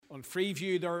on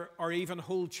Freeview, there are even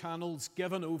whole channels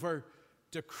given over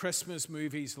to Christmas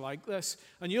movies like this.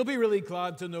 And you'll be really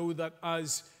glad to know that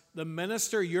as the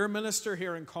minister, your minister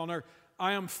here in Connor,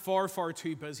 I am far, far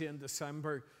too busy in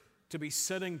December to be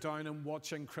sitting down and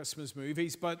watching Christmas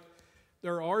movies. But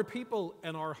there are people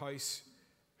in our house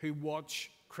who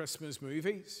watch Christmas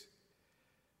movies.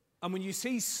 And when you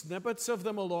see snippets of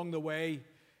them along the way,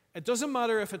 it doesn't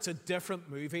matter if it's a different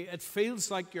movie. It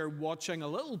feels like you're watching a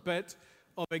little bit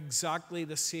of exactly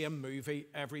the same movie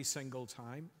every single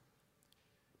time.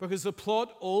 Because the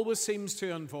plot always seems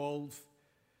to involve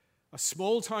a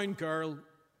small-town girl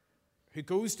who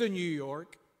goes to New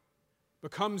York,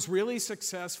 becomes really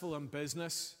successful in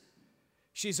business.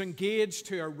 She's engaged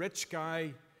to a rich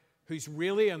guy who's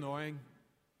really annoying.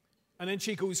 And then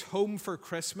she goes home for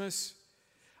Christmas,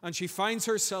 and she finds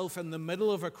herself in the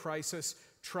middle of a crisis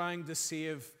trying to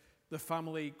save the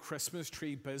family Christmas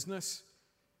tree business.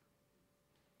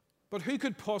 But who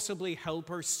could possibly help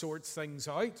her sort things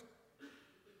out?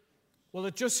 Well,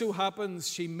 it just so happens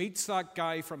she meets that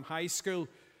guy from high school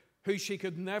who she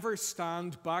could never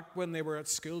stand back when they were at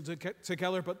school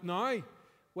together. But now,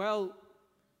 well,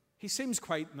 he seems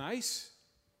quite nice.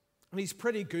 And he's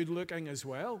pretty good looking as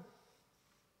well.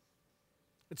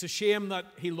 It's a shame that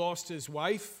he lost his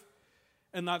wife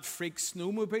in that freak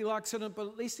snowmobile accident, but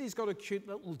at least he's got a cute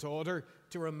little daughter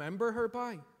to remember her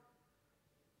by.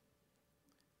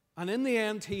 And in the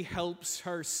end, he helps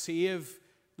her save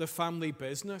the family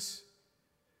business.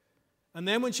 And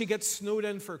then when she gets snowed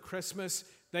in for Christmas,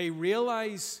 they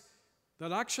realize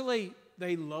that actually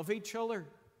they love each other.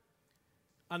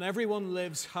 And everyone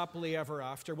lives happily ever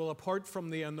after. Well, apart from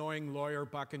the annoying lawyer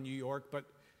back in New York, but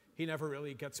he never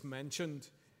really gets mentioned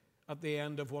at the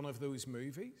end of one of those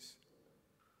movies.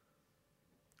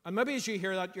 And maybe as you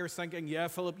hear that, you're thinking, yeah,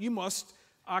 Philip, you must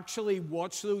actually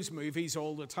watch those movies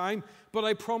all the time. But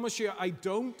I promise you, I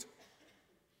don't,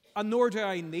 and nor do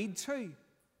I need to.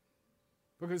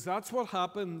 Because that's what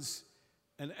happens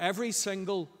in every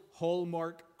single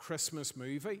Hallmark Christmas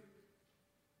movie.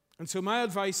 And so my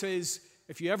advice is,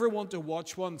 if you ever want to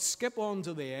watch one, skip on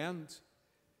to the end,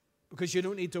 because you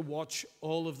don't need to watch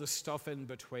all of the stuff in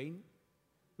between.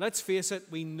 Let's face it,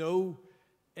 we know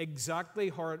exactly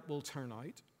how it will turn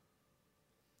out.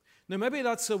 Now, maybe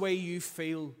that's the way you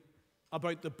feel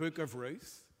about the book of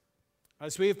Ruth.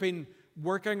 As we've been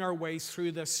working our way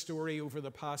through this story over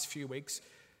the past few weeks,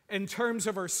 in terms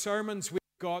of our sermons, we've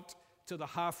got to the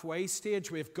halfway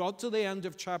stage. We've got to the end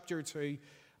of chapter 2.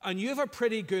 And you have a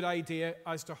pretty good idea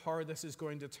as to how this is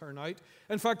going to turn out.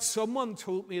 In fact, someone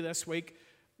told me this week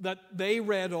that they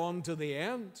read on to the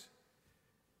end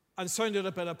and sounded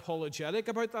a bit apologetic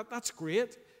about that. That's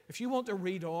great. If you want to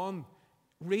read on,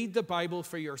 read the Bible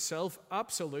for yourself,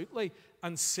 absolutely,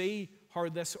 and see how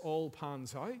this all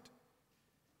pans out.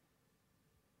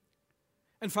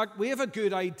 In fact, we have a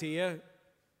good idea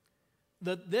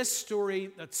that this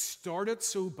story that started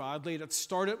so badly, that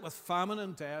started with famine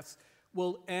and death,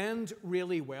 will end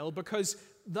really well, because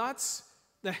that's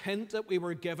the hint that we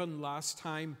were given last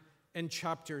time in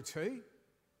chapter 2.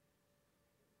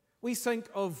 We think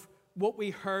of what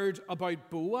we heard about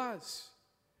Boaz,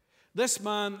 this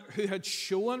man who had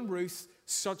shown Ruth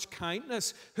such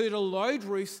kindness, who had allowed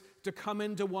Ruth to come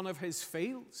into one of his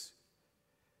fields.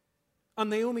 And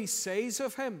Naomi says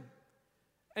of him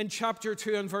in chapter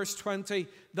 2 and verse 20,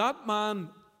 that man,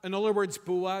 in other words,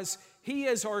 Boaz, he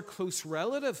is our close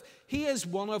relative. He is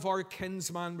one of our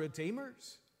kinsman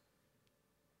redeemers.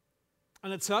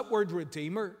 And it's that word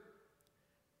redeemer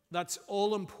that's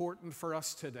all important for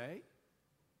us today.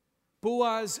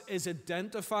 Boaz is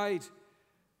identified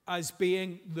as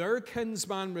being their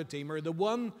kinsman redeemer, the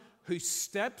one who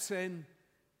steps in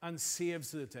and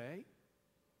saves the day.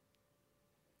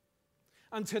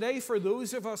 And today, for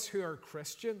those of us who are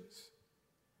Christians,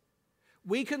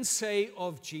 we can say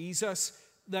of Jesus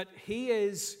that he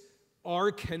is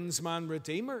our kinsman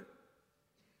redeemer,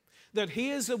 that he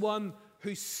is the one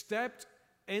who stepped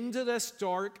into this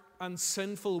dark and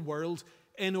sinful world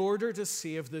in order to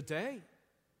save the day.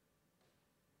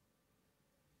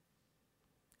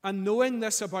 And knowing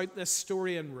this about this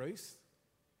story in Ruth,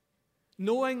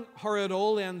 knowing how it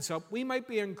all ends up, we might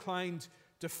be inclined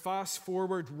to fast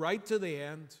forward right to the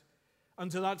end and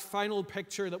to that final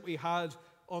picture that we had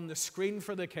on the screen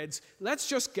for the kids. Let's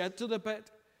just get to the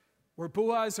bit where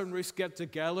Boaz and Ruth get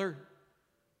together,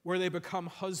 where they become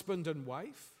husband and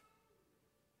wife.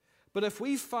 But if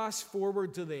we fast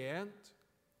forward to the end,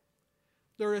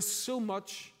 there is so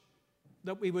much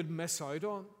that we would miss out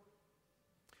on.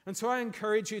 And so I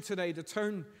encourage you today to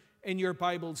turn in your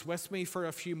Bibles with me for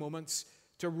a few moments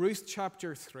to Ruth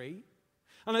chapter 3.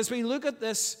 And as we look at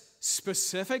this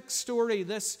specific story,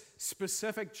 this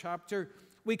specific chapter,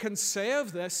 we can say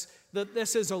of this that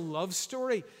this is a love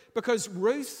story, because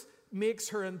Ruth makes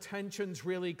her intentions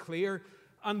really clear,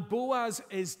 and Boaz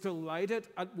is delighted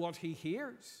at what he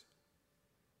hears.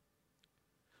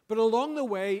 But along the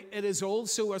way, it is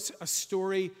also a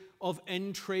story of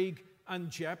intrigue and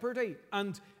jeopardy.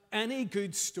 And any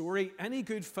good story, any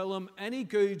good film, any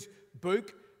good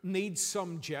book needs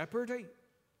some jeopardy.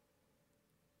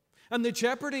 And the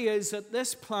jeopardy is that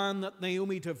this plan that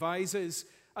Naomi devises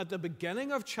at the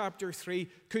beginning of chapter 3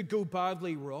 could go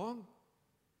badly wrong.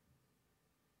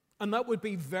 And that would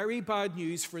be very bad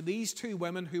news for these two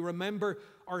women who, remember,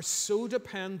 are so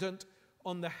dependent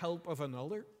on the help of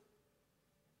another.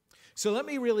 So let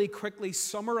me really quickly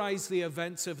summarize the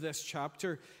events of this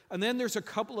chapter, and then there's a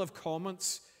couple of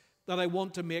comments that I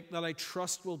want to make that I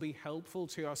trust will be helpful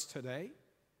to us today.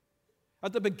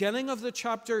 At the beginning of the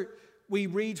chapter, we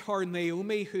read how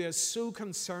Naomi, who is so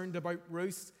concerned about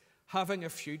Ruth having a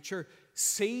future,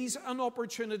 sees an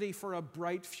opportunity for a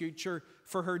bright future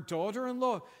for her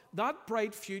daughter-in-law. That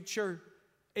bright future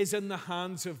is in the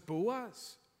hands of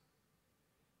Boaz.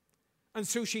 And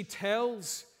so she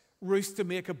tells Ruth to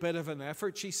make a bit of an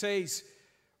effort. She says,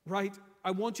 right,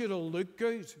 I want you to look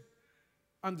good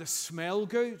and to smell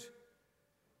good.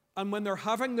 And when they're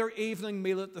having their evening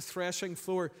meal at the threshing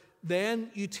floor,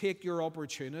 then you take your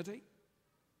opportunity.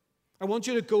 I want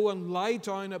you to go and lie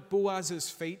down at Boaz's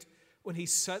feet when he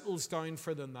settles down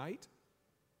for the night.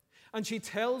 And she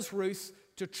tells Ruth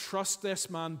to trust this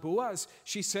man Boaz.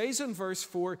 She says in verse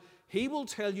 4, he will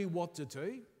tell you what to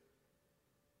do.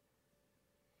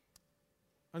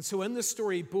 And so in the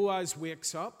story, Boaz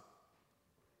wakes up.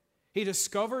 He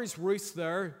discovers Ruth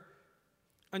there,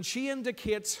 and she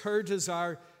indicates her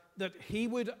desire that he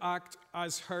would act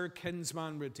as her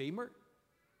kinsman redeemer.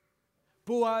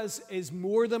 Boaz is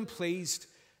more than pleased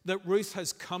that Ruth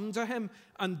has come to him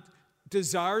and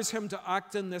desires him to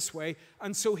act in this way.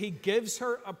 And so he gives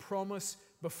her a promise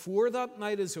before that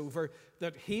night is over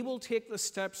that he will take the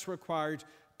steps required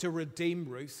to redeem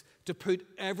Ruth, to put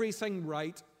everything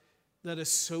right that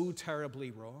is so terribly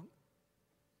wrong.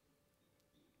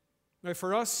 Now,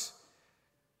 for us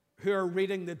who are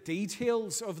reading the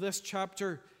details of this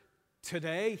chapter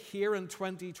today, here in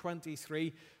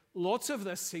 2023, lots of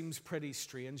this seems pretty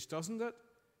strange, doesn't it?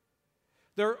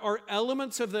 There are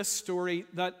elements of this story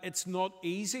that it's not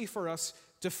easy for us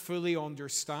to fully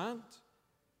understand.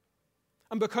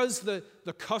 And because the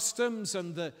customs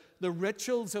and the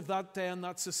rituals of that day and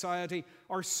that society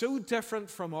are so different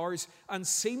from ours and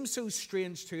seem so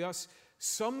strange to us,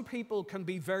 some people can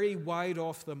be very wide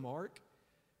off the mark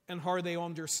in how they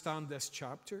understand this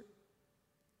chapter.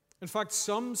 In fact,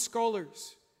 some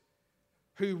scholars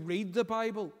who read the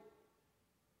Bible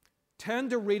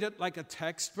tend to read it like a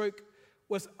textbook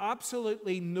with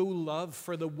absolutely no love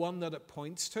for the one that it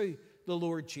points to, the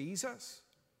Lord Jesus.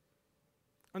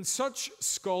 And such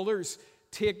scholars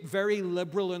take very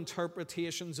liberal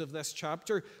interpretations of this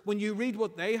chapter. When you read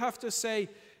what they have to say,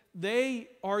 they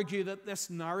argue that this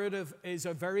narrative is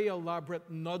a very elaborate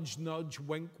nudge, nudge,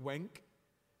 wink, wink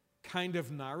kind of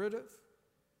narrative.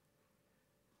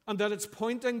 And that it's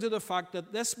pointing to the fact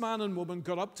that this man and woman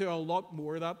got up to a lot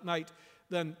more that night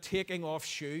than taking off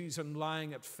shoes and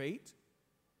lying at feet.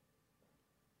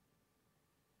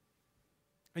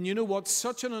 And you know what?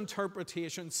 Such an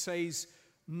interpretation says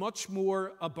much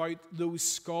more about those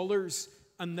scholars'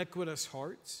 iniquitous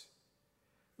hearts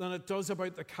than it does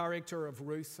about the character of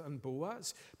Ruth and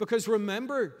Boaz. Because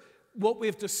remember what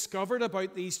we've discovered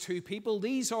about these two people.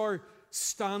 These are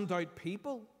standout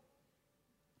people.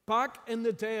 Back in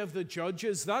the day of the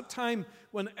judges, that time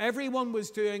when everyone was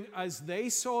doing as they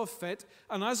saw fit,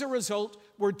 and as a result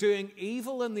were doing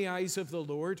evil in the eyes of the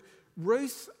Lord,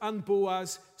 Ruth and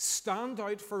Boaz stand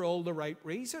out for all the right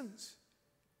reasons.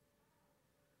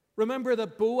 Remember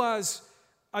that Boaz,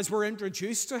 as we're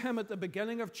introduced to him at the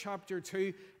beginning of chapter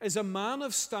 2, is a man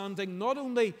of standing not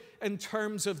only in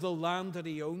terms of the land that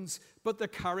he owns, but the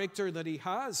character that he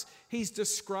has. He's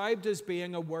described as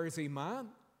being a worthy man.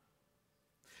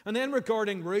 And then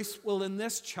regarding Ruth, well, in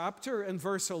this chapter, in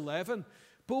verse 11,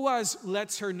 Boaz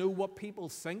lets her know what people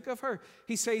think of her.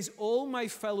 He says, all my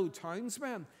fellow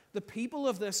townsmen, the people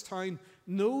of this town,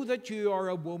 know that you are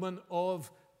a woman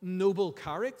of noble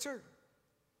character.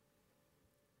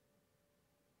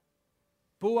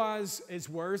 Boaz is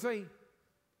worthy.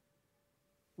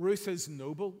 Ruth is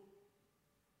noble.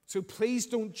 So please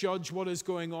don't judge what is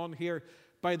going on here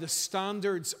by the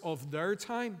standards of their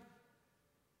time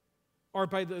or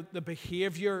by the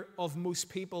behavior of most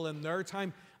people in their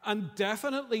time. And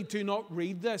definitely do not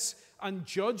read this and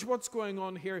judge what's going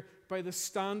on here by the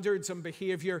standards and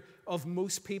behavior of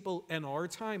most people in our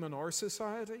time, in our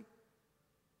society.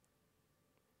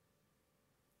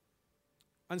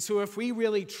 And so if we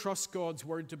really trust God's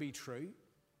word to be true,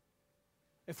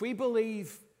 if we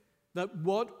believe that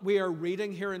what we are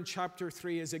reading here in chapter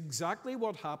 3 is exactly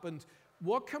what happened,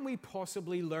 what can we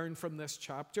possibly learn from this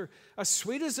chapter? As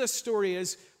sweet as this story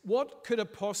is, what could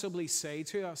it possibly say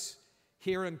to us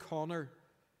here in Connor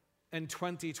in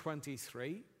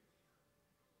 2023?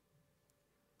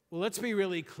 Well, let's be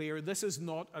really clear. This is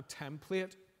not a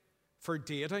template for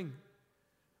dating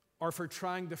or for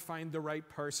trying to find the right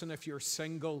person if you're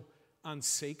single and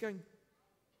seeking.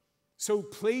 So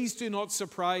please do not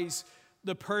surprise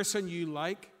the person you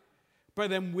like by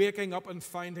them waking up and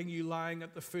finding you lying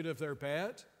at the foot of their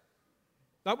bed.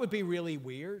 That would be really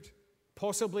weird,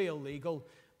 possibly illegal,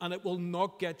 and it will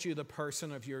not get you the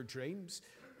person of your dreams.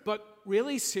 But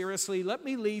really seriously, let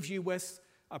me leave you with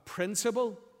a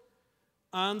principle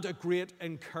and a great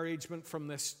encouragement from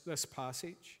this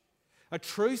passage. A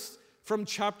truth from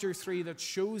chapter 3 that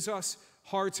shows us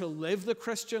how to live the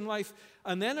Christian life,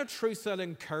 and then a truth that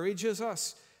encourages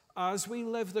us as we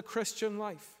live the Christian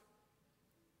life.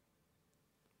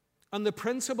 And the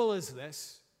principle is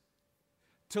this: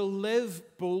 to live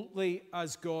boldly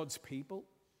as God's people.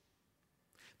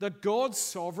 That God's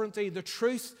sovereignty, the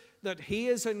truth that He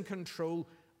is in control,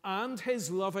 and His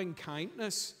loving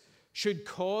kindness should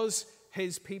cause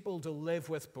His people to live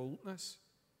with boldness.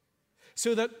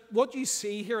 So that what you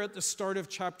see here at the start of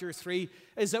chapter 3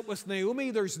 is that with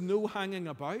Naomi, there's no hanging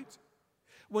about.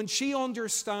 When she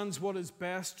understands what is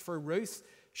best for Ruth,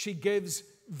 she gives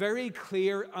very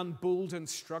clear and bold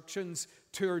instructions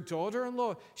to her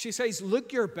daughter-in-law. She says,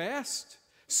 look your best,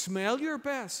 smell your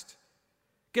best,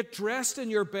 get dressed in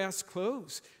your best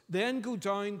clothes, then go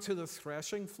down to the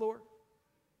threshing floor.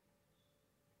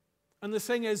 And the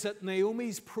thing is that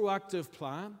Naomi's proactive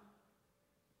plan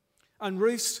and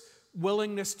Ruth's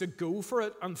willingness to go for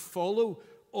it and follow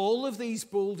all of these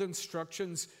bold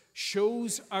instructions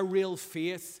shows a real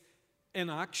faith in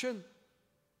action.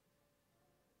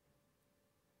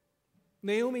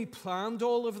 Naomi planned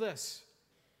all of this,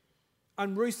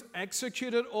 and Ruth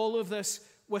executed all of this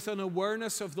with an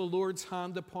awareness of the Lord's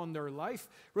hand upon their life.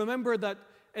 Remember that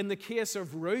in the case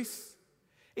of Ruth,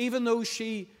 even though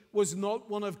she was not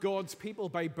one of God's people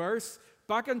by birth,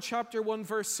 back in chapter 1,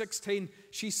 verse 16,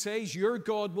 she says, your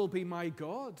God will be my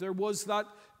God. There was that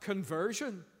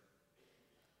conversion.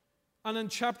 And in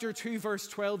chapter 2, verse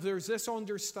 12, there's this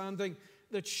understanding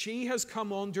that she has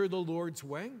come under the Lord's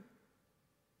wing.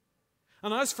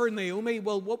 And as for Naomi,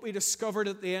 well, what we discovered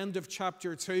at the end of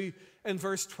chapter 2 in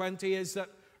verse 20 is that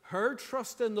her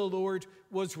trust in the Lord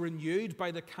was renewed by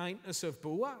the kindness of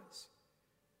Boaz.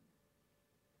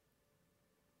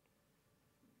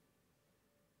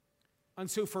 And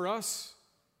so for us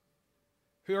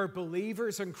who are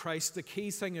believers in Christ, the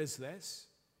key thing is this: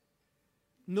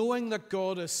 knowing that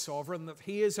God is sovereign, that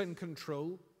He is in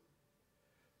control,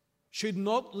 should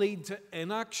not lead to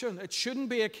inaction. It shouldn't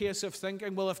be a case of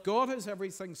thinking, well, if God has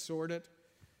everything sorted,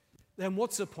 then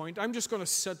what's the point? I'm just going to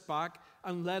sit back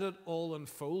and let it all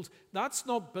unfold. That's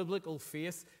not biblical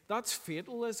faith. That's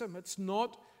fatalism. It's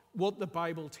not what the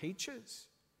Bible teaches.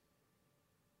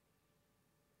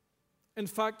 In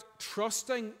fact,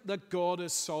 trusting that God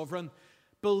is sovereign,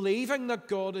 believing that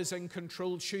God is in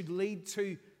control should lead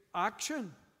to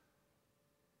action.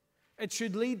 It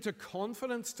should lead to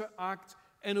confidence to act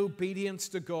in obedience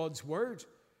to God's word.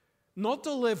 Not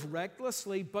to live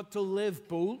recklessly, but to live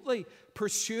boldly,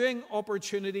 pursuing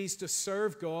opportunities to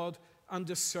serve God and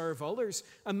to serve others.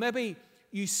 And maybe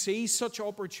you see such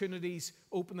opportunities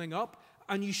opening up,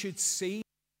 and you should seize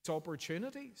these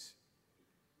opportunities.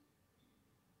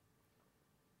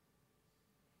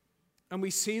 And we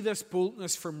see this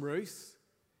boldness from Ruth.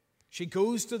 She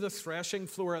goes to the threshing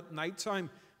floor at nighttime,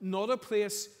 not a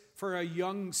place for a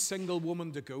young single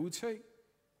woman to go to.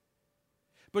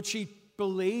 But she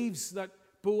believes that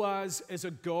Boaz is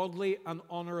a godly and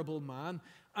honorable man,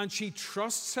 and she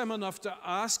trusts him enough to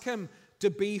ask him to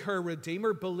be her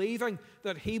redeemer, believing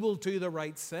that he will do the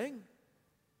right thing.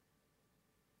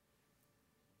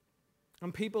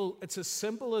 And people, it's as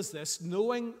simple as this: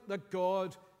 knowing that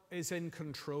God is in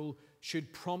control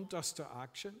should prompt us to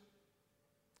action.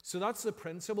 So that's the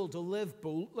principle, to live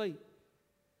boldly,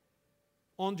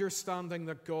 understanding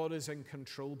that God is in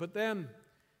control. But then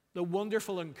the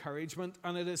wonderful encouragement,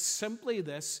 and it is simply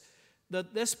this,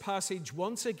 that this passage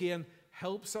once again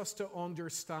helps us to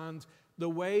understand the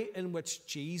way in which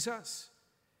Jesus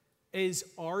is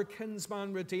our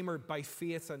kinsman redeemer by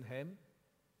faith in Him.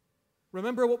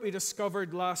 Remember what we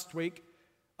discovered last week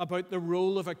about the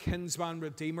role of a kinsman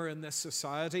redeemer in this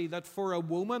society, that for a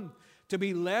woman to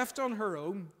be left on her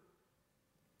own,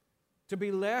 to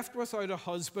be left without a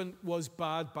husband, was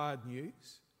bad, bad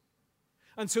news.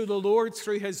 And so the Lord,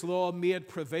 through his law, made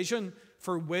provision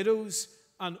for widows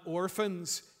and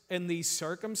orphans in these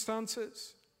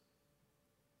circumstances.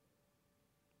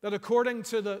 That according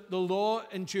to the law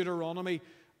in Deuteronomy,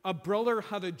 a brother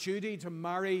had a duty to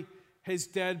marry his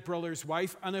dead brother's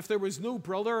wife, and if there was no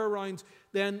brother around,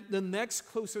 then the next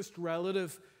closest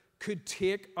relative could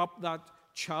take up that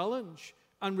challenge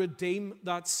and redeem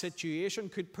that situation,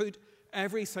 could put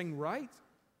everything right.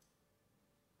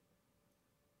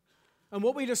 And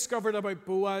what we discovered about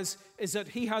Boaz is that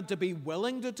he had to be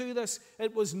willing to do this.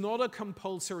 It was not a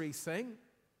compulsory thing.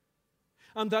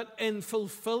 And that in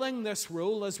fulfilling this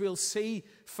role, as we'll see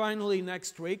finally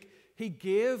next week, he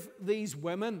gave these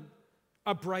women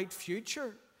a bright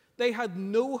future. They had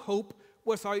no hope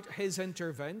without his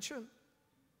intervention.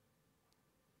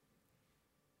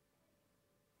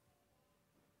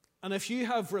 And if you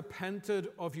have repented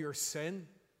of your sin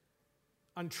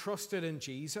and trusted in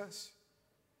Jesus,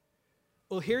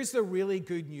 well, here's the really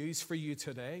good news for you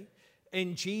today.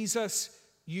 In Jesus,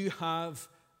 you have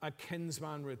a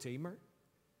kinsman redeemer.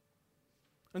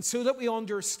 And so that we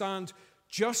understand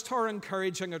just how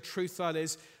encouraging a truth that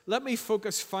is, let me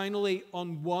focus finally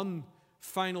on one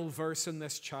final verse in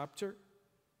this chapter.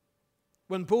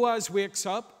 When Boaz wakes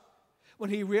up, when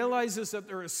he realizes that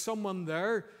there is someone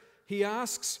there, he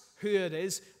asks who it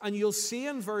is. And you'll see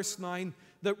in verse 9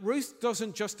 that Ruth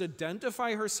doesn't just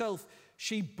identify herself,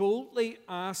 she boldly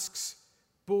asks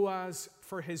Boaz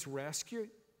for his rescue.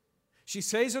 She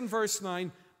says in verse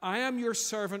 9, "I am your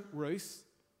servant Ruth."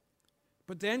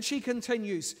 But then she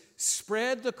continues,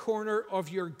 "Spread the corner of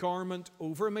your garment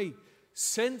over me,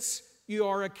 since you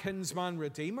are a kinsman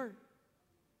redeemer."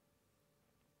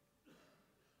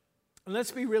 And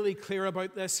let's be really clear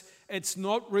about this. It's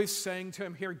not Ruth saying to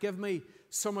him, "Here, give me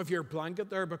some of your blanket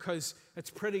there because it's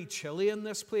pretty chilly in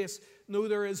this place." No,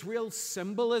 there is real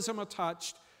symbolism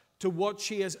attached to what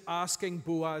she is asking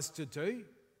Boaz to do.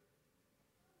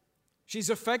 She's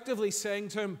effectively saying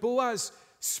to him, "Boaz,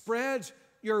 spread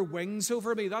your wings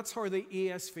over me." That's how the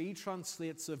ESV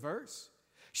translates the verse.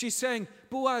 She's saying,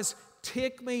 "Boaz,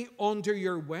 take me under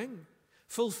your wing.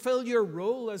 Fulfill your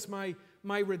role as my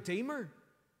redeemer."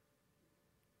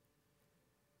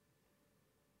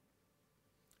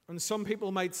 And some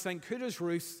people might think, who does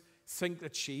Ruth think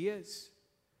that she is?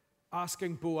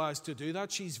 Asking Boaz to do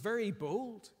that. She's very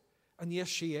bold. And yes,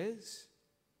 she is.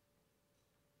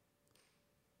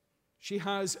 She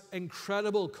has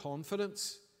incredible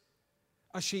confidence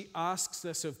as she asks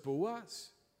this of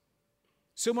Boaz.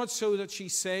 So much so that she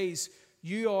says,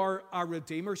 "You are a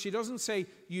redeemer." She doesn't say,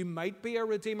 "You might be a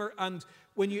redeemer." And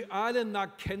when you add in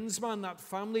that kinsman, that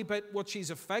family bit, what she's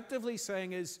effectively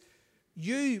saying is,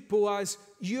 "You, Boaz,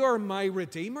 you are my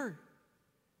redeemer."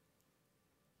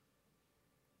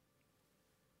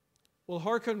 Well,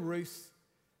 how can Ruth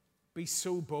be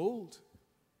so bold?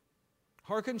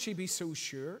 How can she be so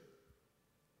sure?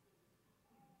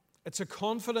 It's a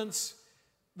confidence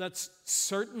that's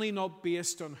certainly not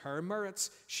based on her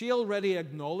merits. She already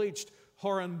acknowledged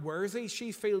how unworthy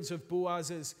she feels of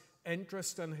Boaz's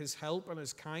interest and his help and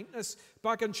his kindness.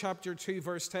 Back in chapter 2,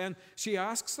 verse 10, she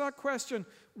asks that question,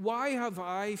 "Why have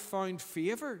I found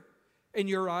favor in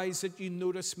your eyes that you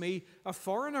notice me, a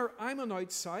foreigner? I'm an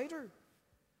outsider."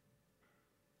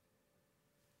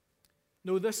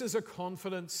 No, this is a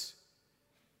confidence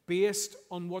based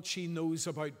on what she knows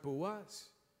about Boaz.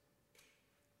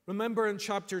 Remember in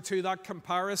chapter 2, that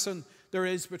comparison there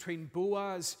is between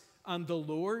Boaz and the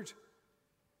Lord.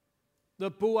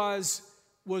 That Boaz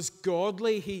was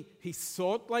godly. He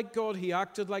thought like God. He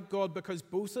acted like God because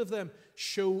both of them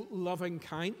show loving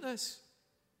kindness.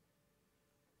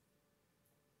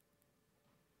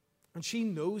 And she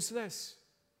knows this.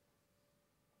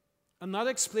 And that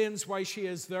explains why she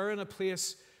is there in a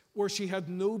place where she had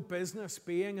no business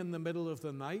being in the middle of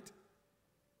the night.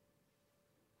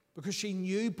 Because she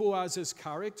knew Boaz's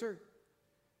character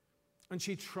and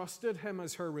she trusted him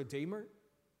as her redeemer.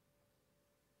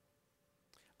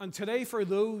 And today, for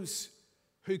those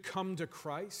who come to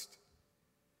Christ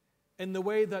in the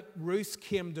way that Ruth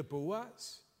came to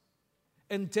Boaz,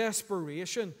 in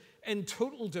desperation, in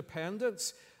total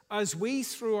dependence, as we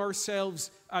throw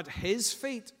ourselves at his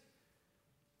feet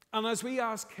and as we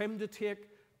ask him to take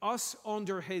us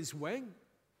under his wing,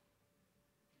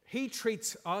 he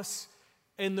treats us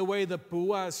in the way that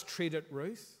Boaz treated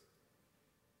Ruth.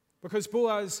 Because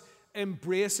Boaz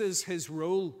embraces his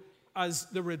role as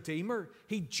the Redeemer.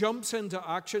 He jumps into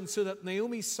action so that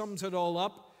Naomi sums it all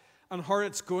up and how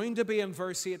it's going to be in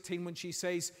verse 18 when she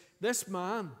says, "This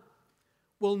man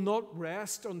will not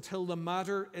rest until the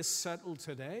matter is settled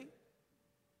today."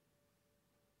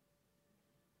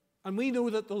 And we know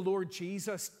that the Lord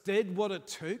Jesus did what it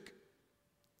took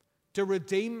to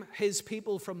redeem his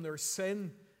people from their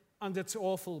sin and its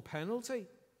awful penalty.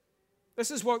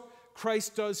 This is what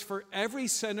Christ does for every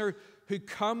sinner who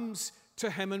comes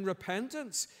to him in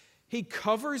repentance. He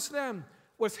covers them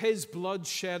with his blood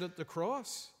shed at the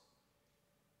cross.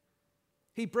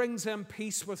 He brings them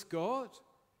peace with God.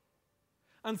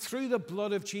 And through the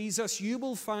blood of Jesus, you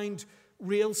will find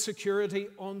real security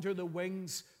under the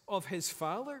wings of his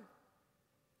Father.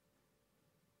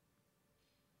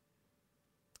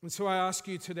 And so I ask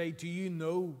you today, do you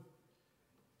know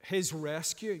his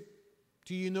rescue?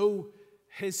 Do you know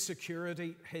his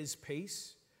security, his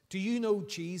peace? Do you know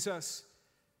Jesus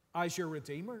as your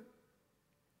Redeemer?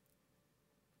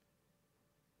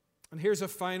 And here's a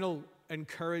final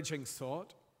encouraging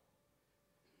thought.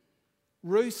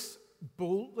 Ruth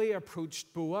boldly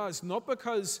approached Boaz, not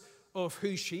because of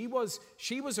who she was.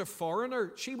 She was a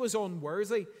foreigner. She was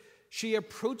unworthy. She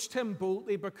approached him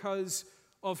boldly because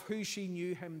of who she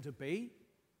knew him to be.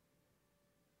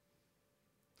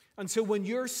 And so when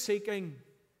you're seeking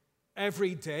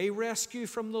everyday rescue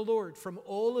from the Lord, from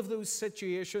all of those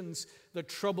situations that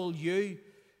trouble you,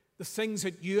 the things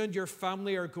that you and your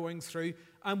family are going through,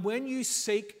 and when you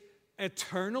seek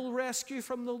eternal rescue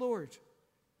from the Lord,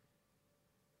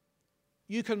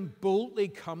 you can boldly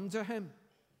come to him.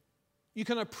 You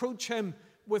can approach him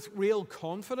with real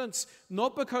confidence,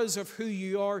 not because of who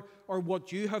you are or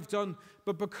what you have done,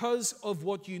 but because of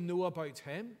what you know about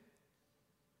him.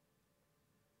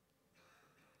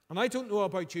 And I don't know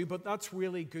about you, but that's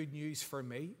really good news for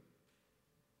me.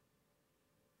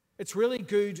 It's really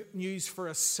good news for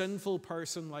a sinful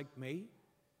person like me.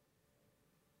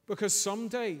 Because some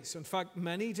days, in fact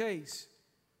many days,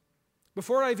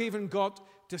 before I've even got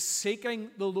to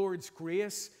seeking the Lord's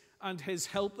grace and his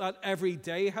help, that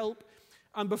everyday help,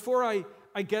 and before I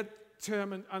get to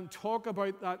him and talk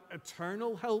about that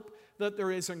eternal help that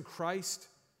there is in Christ,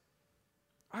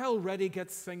 I already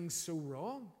get things so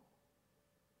wrong.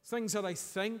 Things that I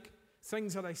think,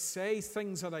 things that I say,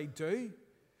 things that I do,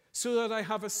 so that I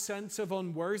have a sense of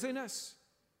unworthiness.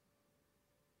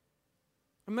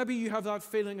 And maybe you have that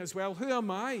feeling as well. Who am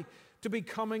I to be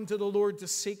coming to the Lord to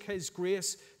seek his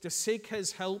grace, to seek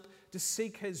his help, to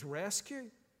seek his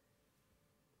rescue?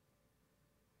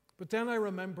 But then I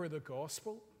remember the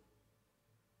gospel.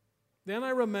 Then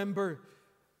I remember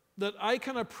that I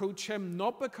can approach him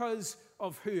not because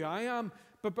of who I am,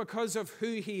 but because of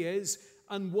who he is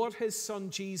and what his son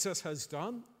Jesus has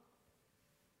done.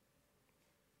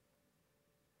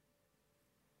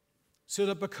 So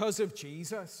that because of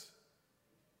Jesus,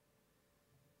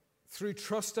 through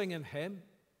trusting in him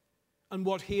and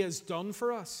what he has done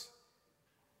for us,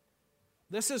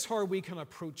 this is how we can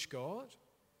approach God.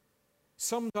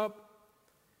 Summed up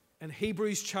in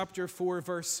Hebrews chapter 4,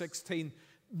 verse 16.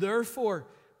 Therefore,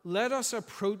 let us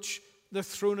approach the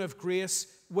throne of grace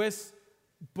with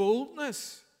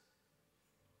boldness,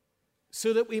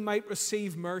 so that we might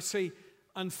receive mercy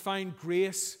and find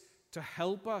grace to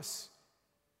help us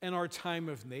in our time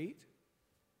of need.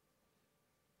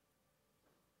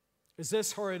 Is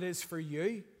this how it is for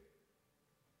you?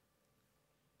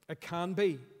 It can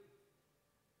be.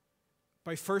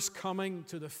 By first coming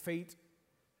to the feet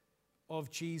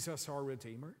of Jesus our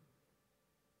Redeemer.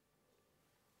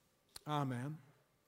 Amen.